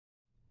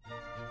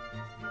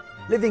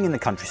Living in the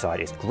countryside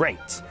is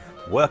great.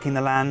 Working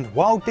the land,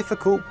 while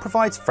difficult,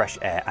 provides fresh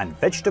air and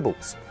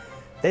vegetables.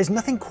 There's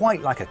nothing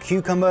quite like a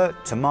cucumber,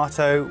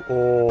 tomato,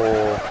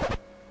 or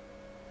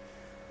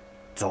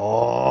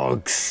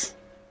dogs.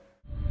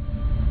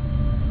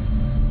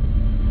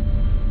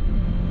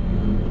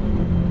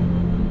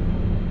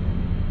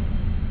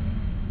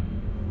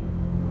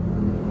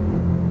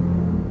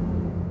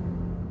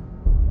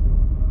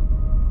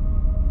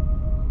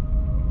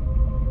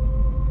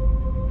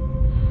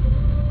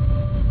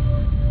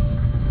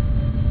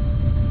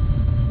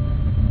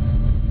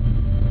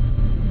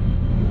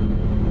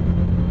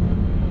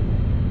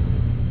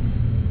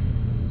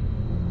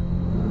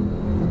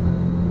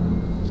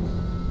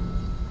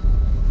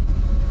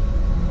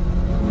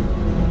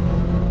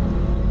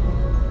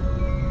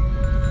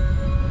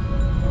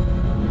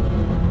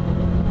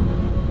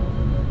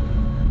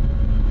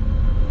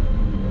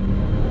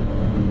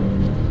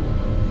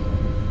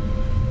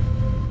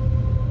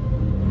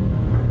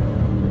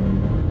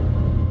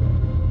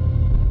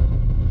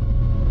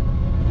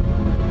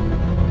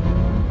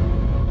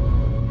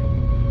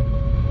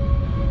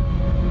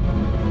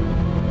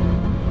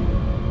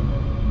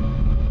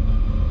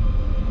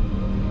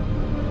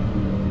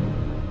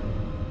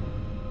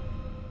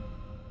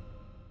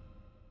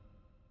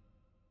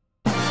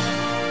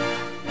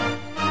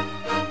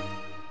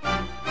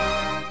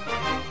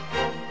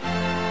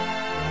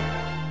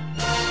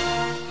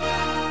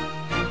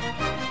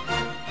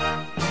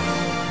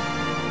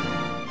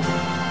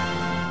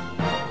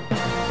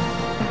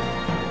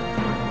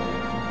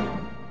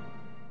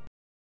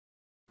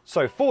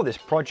 So for this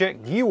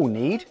project, you will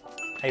need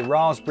a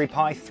Raspberry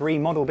Pi 3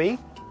 Model B,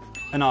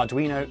 an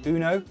Arduino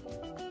Uno,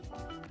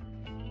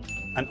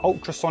 an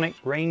ultrasonic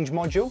range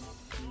module,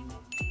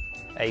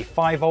 a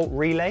 5-volt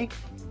relay,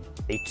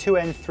 a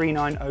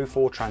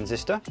 2N3904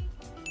 transistor,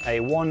 a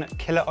 1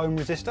 kilo ohm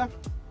resistor,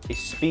 a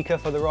speaker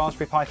for the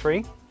Raspberry Pi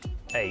 3,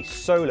 a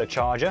solar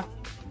charger,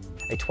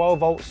 a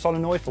 12-volt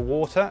solenoid for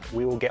water,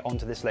 we will get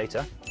onto this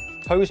later,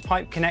 hose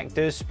pipe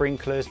connectors,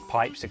 sprinklers,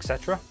 pipes,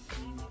 etc.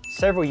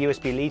 Several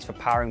USB leads for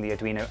powering the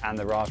Arduino and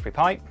the Raspberry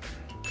Pi,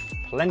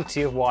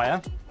 plenty of wire,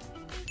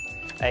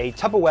 a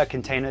Tupperware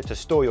container to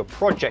store your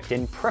project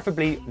in,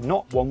 preferably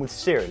not one with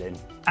cereal in.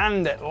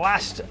 And at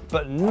last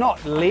but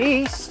not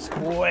least,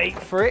 wait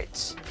for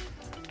it,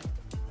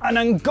 an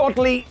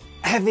ungodly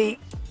heavy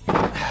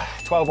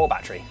 12-volt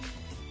battery.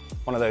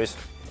 One of those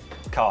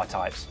car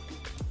types.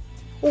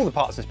 All the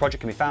parts of this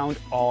project can be found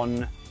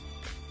on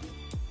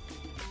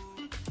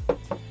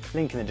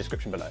link in the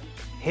description below.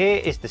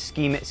 Here is the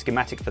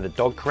schematic for the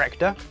dog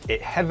corrector.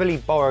 It heavily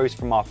borrows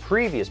from our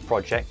previous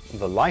project,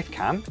 the Life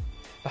Cam.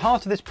 The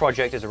heart of this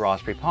project is a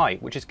Raspberry Pi,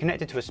 which is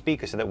connected to a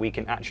speaker so that we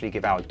can actually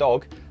give our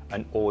dog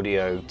an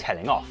audio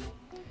telling off.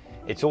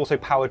 It's also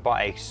powered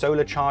by a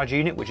solar charge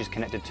unit, which is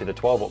connected to the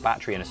 12-volt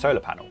battery and a solar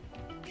panel.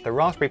 The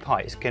Raspberry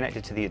Pi is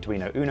connected to the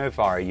Arduino Uno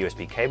via a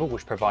USB cable,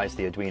 which provides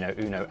the Arduino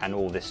Uno and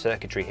all this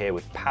circuitry here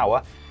with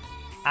power.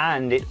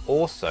 And it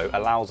also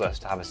allows us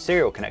to have a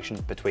serial connection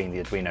between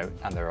the Arduino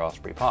and the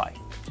Raspberry Pi.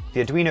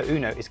 The Arduino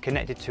Uno is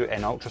connected to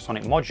an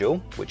ultrasonic module,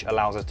 which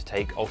allows us to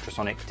take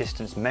ultrasonic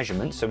distance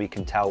measurements so we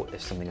can tell if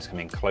something is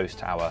coming close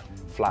to our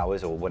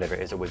flowers or whatever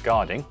it is that we're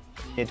guarding.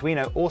 The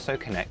Arduino also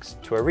connects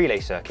to a relay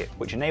circuit,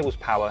 which enables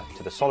power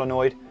to the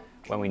solenoid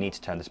when we need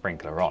to turn the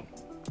sprinkler on.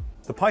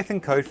 The Python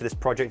code for this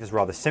project is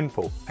rather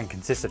simple and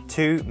consists of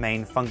two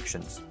main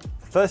functions.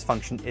 The first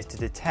function is to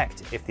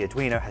detect if the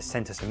Arduino has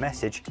sent us a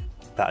message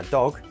that a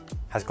dog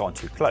has gotten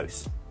too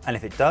close. And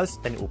if it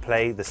does, then it will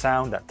play the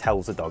sound that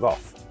tells the dog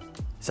off,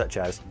 such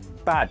as,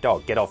 "Bad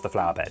dog, get off the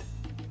flower bed."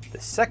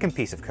 The second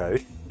piece of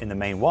code, in the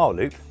main while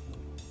loop,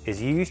 is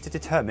used to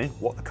determine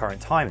what the current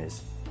time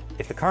is.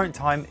 If the current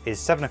time is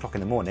 7 o'clock in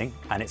the morning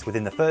and it's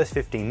within the first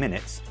 15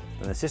 minutes,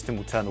 then the system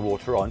will turn the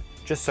water on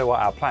just so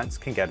our plants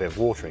can get a bit of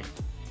watering.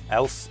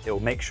 Else, it will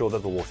make sure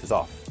that the water's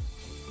off.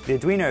 The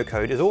Arduino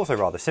code is also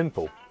rather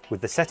simple,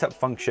 with the setup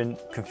function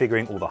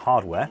configuring all the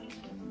hardware,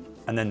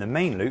 and then the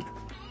main loop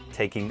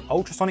taking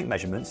ultrasonic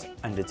measurements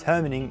and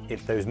determining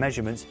if those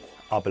measurements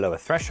are below a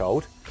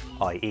threshold,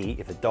 i.e.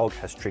 if a dog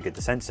has triggered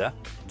the sensor,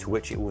 to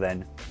which it will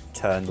then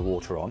turn the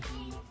water on.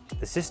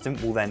 The system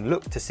will then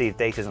look to see if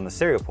data is on the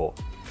serial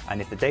port, and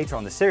if the data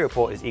on the serial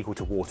port is equal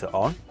to water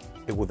on,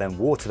 it will then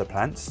water the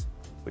plants,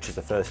 which is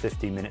the first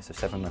 15 minutes of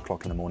 7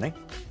 o'clock in the morning.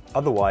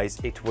 Otherwise,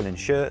 it will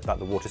ensure that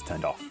the water's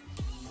turned off.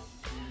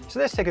 So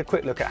let's take a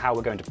quick look at how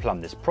we're going to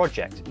plumb this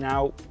project.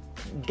 Now,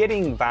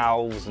 getting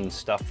valves and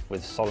stuff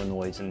with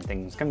solenoids and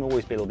things can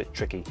always be a little bit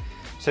tricky.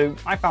 So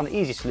I found the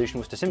easy solution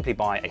was to simply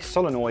buy a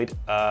solenoid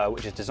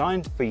which is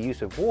designed for use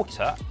with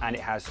water, and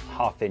it has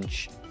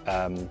 1/2-inch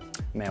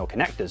male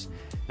connectors.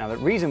 Now the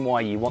reason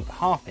why you want the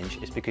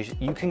 1/2-inch is because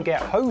you can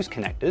get hose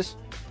connectors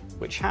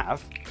which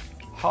have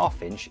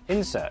 1/2-inch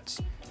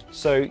inserts.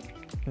 So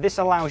this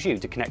allows you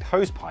to connect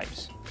hose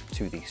pipes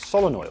to the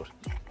solenoid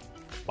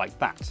like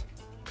that.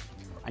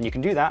 And you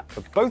can do that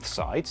for both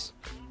sides,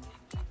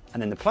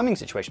 and then the plumbing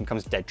situation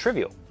becomes dead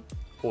trivial.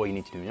 All you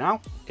need to do now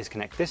is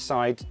connect this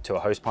side to a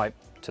hose pipe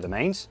to the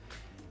mains,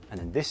 and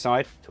then this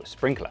side to a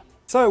sprinkler.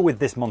 So with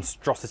this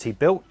monstrosity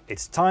built,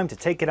 it's time to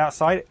take it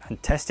outside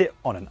and test it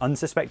on an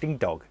unsuspecting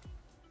dog.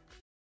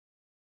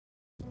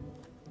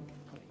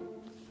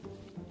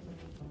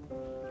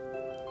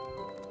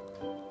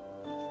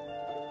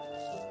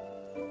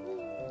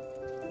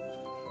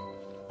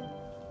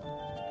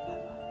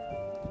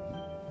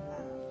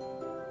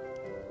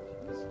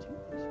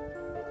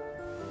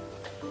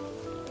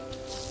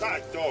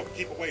 That dog,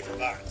 keep away from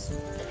that.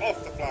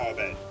 Off the flower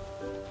bed.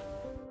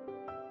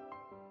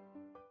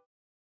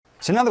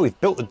 So now that we've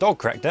built the dog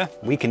corrector,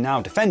 we can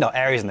now defend our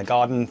areas in the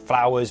garden,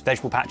 flowers,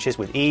 vegetable patches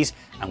with ease,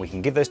 and we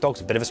can give those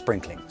dogs a bit of a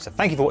sprinkling. So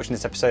thank you for watching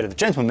this episode of The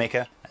Gentleman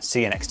Maker, and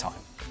see you next time.